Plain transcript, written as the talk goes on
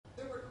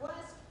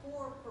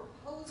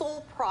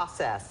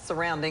process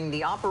surrounding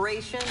the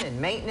operation and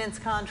maintenance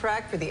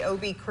contract for the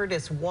O.B.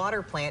 Curtis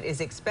water plant is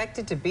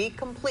expected to be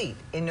complete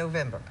in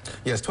November.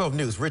 Yes, 12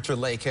 News' Richard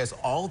Lake has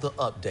all the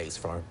updates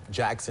from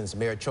Jackson's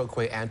Mayor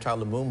Chokwe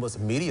Antar-Lumumba's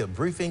media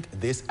briefing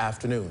this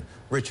afternoon.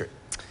 Richard.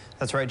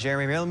 That's right,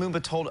 Jeremy. Mayor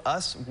Lumumba told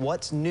us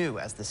what's new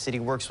as the city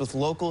works with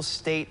local,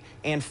 state,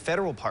 and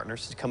federal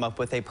partners to come up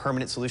with a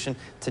permanent solution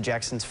to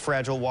Jackson's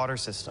fragile water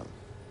system.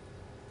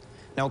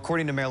 Now,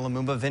 according to Mayor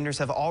Lumumba, vendors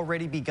have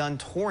already begun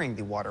touring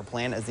the water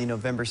plant as the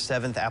November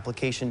 7th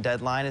application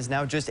deadline is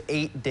now just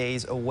 8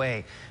 days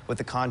away. With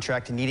the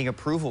contract needing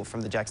approval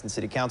from the Jackson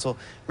City Council,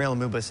 Mayor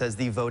Lumumba says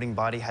the voting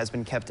body has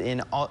been kept in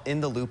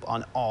the loop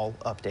on all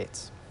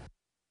updates.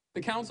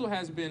 The council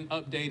has been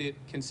updated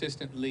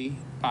consistently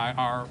by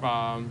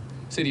our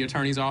city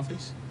attorney's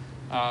office,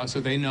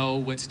 so they know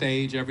what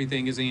stage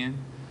everything is in.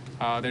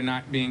 They're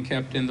not being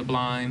kept in the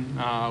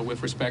blind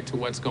with respect to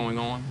what's going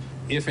on.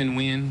 If and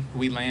when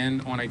we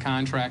land on a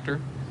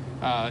contractor,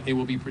 it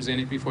will be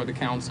presented before the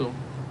council,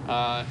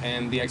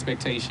 and the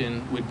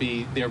expectation would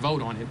be their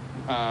vote on it,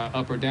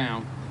 up or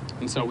down.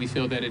 And so we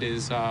feel that it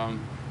is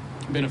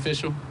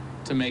beneficial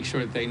to make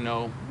sure that they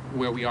know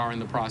where we are in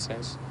the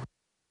process.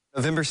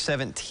 November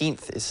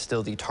 17th is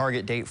still the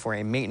target date for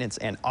a maintenance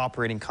and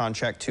operating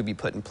contract to be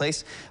put in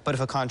place. But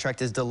if a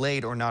contract is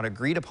delayed or not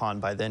agreed upon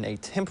by then, a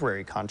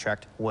temporary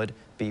contract would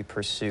be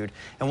pursued.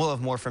 And we'll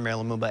have more from Mayor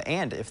Lumumba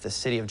and if the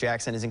city of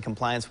Jackson is in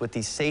compliance with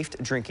the Safe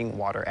Drinking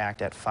Water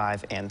Act at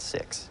 5 and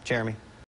 6. Jeremy.